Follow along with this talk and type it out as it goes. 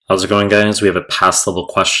How's it going, guys? We have a pass level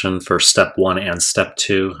question for step 1 and step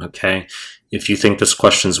 2, okay? If you think this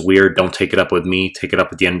question's weird, don't take it up with me, take it up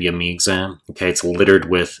with the NBME exam, okay? It's littered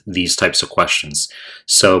with these types of questions.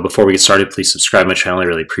 So before we get started, please subscribe to my channel, I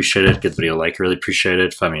really appreciate it. Give the video a like, I really appreciate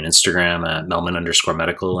it. Find me on Instagram at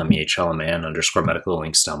Melman_medical, MEHLMAN_medical,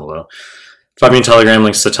 links down below. Find me on Telegram,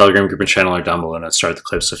 links to the Telegram group and channel are down below. And let's start the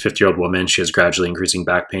clip. So 50-year-old woman, she has gradually increasing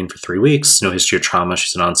back pain for 3 weeks, no history of trauma,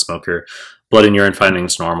 she's a non-smoker. Blood and urine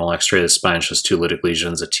findings normal. X-ray of the spine shows 2 lytic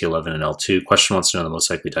lesions at T11 and L2. Question wants to know the most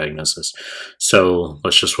likely diagnosis. So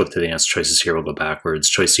let's just whip through the answer choices here. We'll go backwards.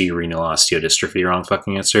 Choice C, renal osteodystrophy. Wrong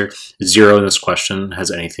fucking answer. 0 in this question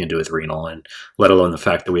has anything to do with renal, and let alone the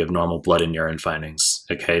fact that we have normal blood and urine findings.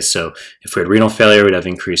 Okay, so if we had renal failure, we'd have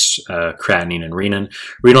increased creatinine and renin.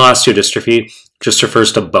 Renal osteodystrophy just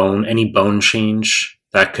refers to bone, any bone change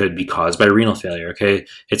that could be caused by renal failure, okay?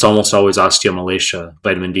 It's almost always osteomalacia,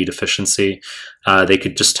 vitamin D deficiency. They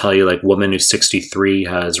could just tell you, like, woman who's 63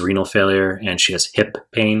 has renal failure and she has hip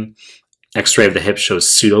pain. X-ray of the hip shows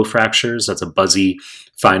pseudofractures. That's a buzzy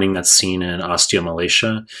finding that's seen in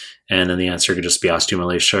osteomalacia. And then the answer could just be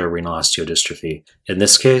osteomalacia or renal osteodystrophy. In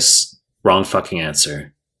this case, wrong fucking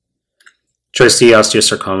answer. Choice D,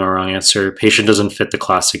 osteosarcoma, wrong answer. Patient doesn't fit the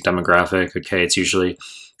classic demographic, okay? It's usually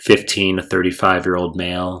 15 to 35-year-old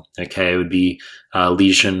male, okay? It would be a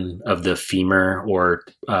lesion of the femur or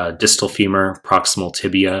distal femur, proximal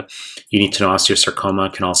tibia. You need to know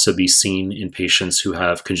osteosarcoma can also be seen in patients who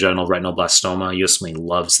have congenital retinoblastoma. USMLE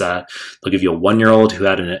loves that. They'll give you a 1-year-old who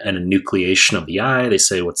had an enucleation of the eye. They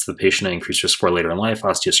say, what's the patient at increased risk for later in life?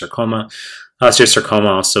 Osteosarcoma. Osteosarcoma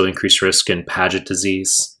also increased risk in Paget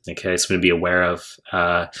disease, okay? So I'm going to be aware of.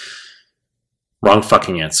 Wrong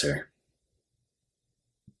fucking answer.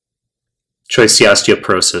 Choice C,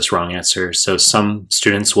 osteoporosis, wrong answer. So some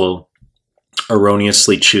students will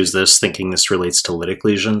erroneously choose this thinking this relates to lytic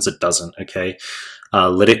lesions. It doesn't, okay?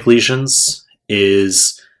 Lytic lesions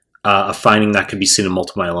is a finding that could be seen in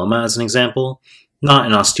multiple myeloma as an example, not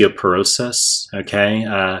in osteoporosis,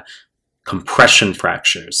 okay? Compression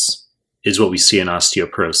fractures is what we see in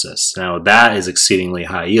osteoporosis. Now that is exceedingly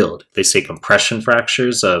high yield. They say compression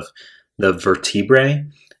fractures of the vertebrae,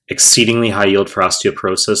 exceedingly high yield for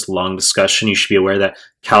osteoporosis, long discussion. You should be aware that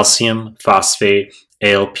calcium, phosphate,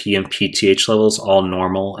 ALP, and PTH levels, all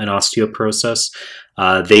normal in osteoporosis.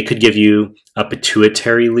 They could give you a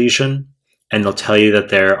pituitary lesion, and they'll tell you that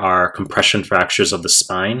there are compression fractures of the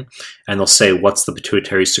spine, and they'll say, what's the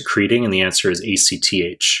pituitary secreting? And the answer is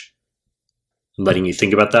ACTH. I'm letting you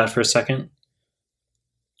think about that for a second.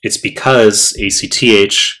 It's because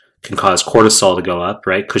ACTH can cause cortisol to go up,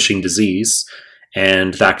 right? Cushing disease.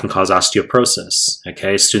 And that can cause osteoporosis,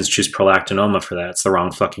 okay? Students choose prolactinoma for that. It's the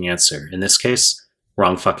wrong fucking answer. In this case,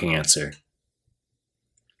 wrong fucking answer.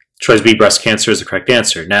 Choice B, breast cancer is the correct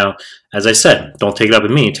answer. Now, as I said, don't take it up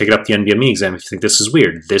with me. Take it up the NBME exam if you think this is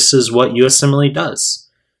weird. This is what USMLE does.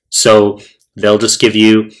 So they'll just give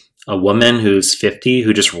you a woman who's 50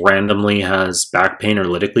 who just randomly has back pain or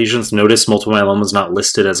lytic lesions. Notice multiple myeloma is not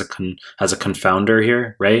listed as a confounder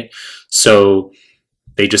here, right? So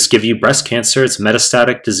they just give you breast cancer. It's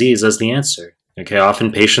metastatic disease as the answer. Okay,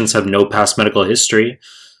 often patients have no past medical history,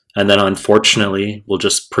 and then unfortunately will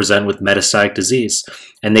just present with metastatic disease.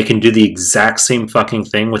 And they can do the exact same fucking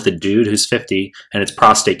thing with a dude who's 50 and it's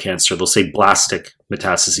prostate cancer. They'll say blastic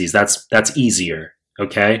metastases. That's easier.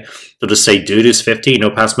 Okay, they'll just say dude who's 50,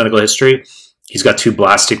 no past medical history. He's got 2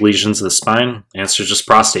 blastic lesions of the spine. Answer is just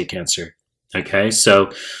prostate cancer. Okay,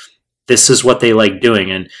 so this is what they like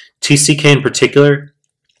doing, and TCK in particular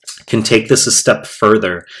can take this a step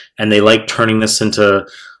further, and they like turning this into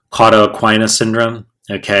Cauda-Equina syndrome,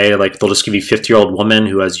 okay? Like, they'll just give you a 50-year-old woman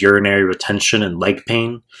who has urinary retention and leg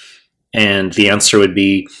pain, and the answer would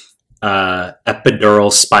be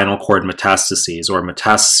epidural spinal cord metastases, or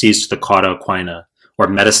metastases to the Cauda-Equina, or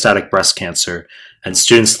metastatic breast cancer. And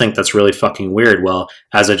students think that's really fucking weird. Well,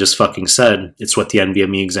 as I just fucking said, it's what the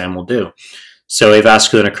NBME exam will do. So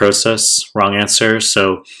avascular necrosis, wrong answer.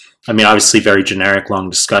 So I mean, obviously very generic, long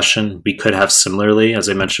discussion. We could have similarly, as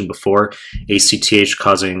I mentioned before, ACTH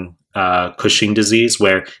causing Cushing disease,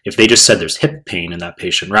 where if they just said there's hip pain in that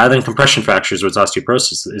patient, rather than compression fractures where it's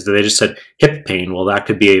osteoporosis, is that they just said hip pain, well, that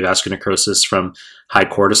could be avascular necrosis from high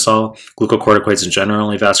cortisol. Glucocorticoids in general,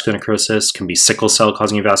 avascular necrosis, can be sickle cell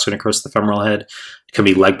causing avascular necrosis of the femoral head. It can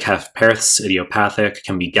be leg calf Perth's, idiopathic. It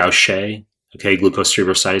can be Gaucher, okay, glucose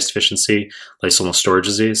cerebrosidase deficiency, lysosomal storage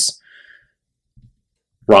disease.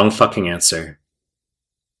 Wrong fucking answer.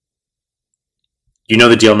 You know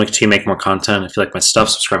the deal. I'm going to continue to make more content. If you like my stuff,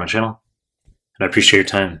 subscribe to my channel. And I appreciate your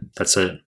time. That's it.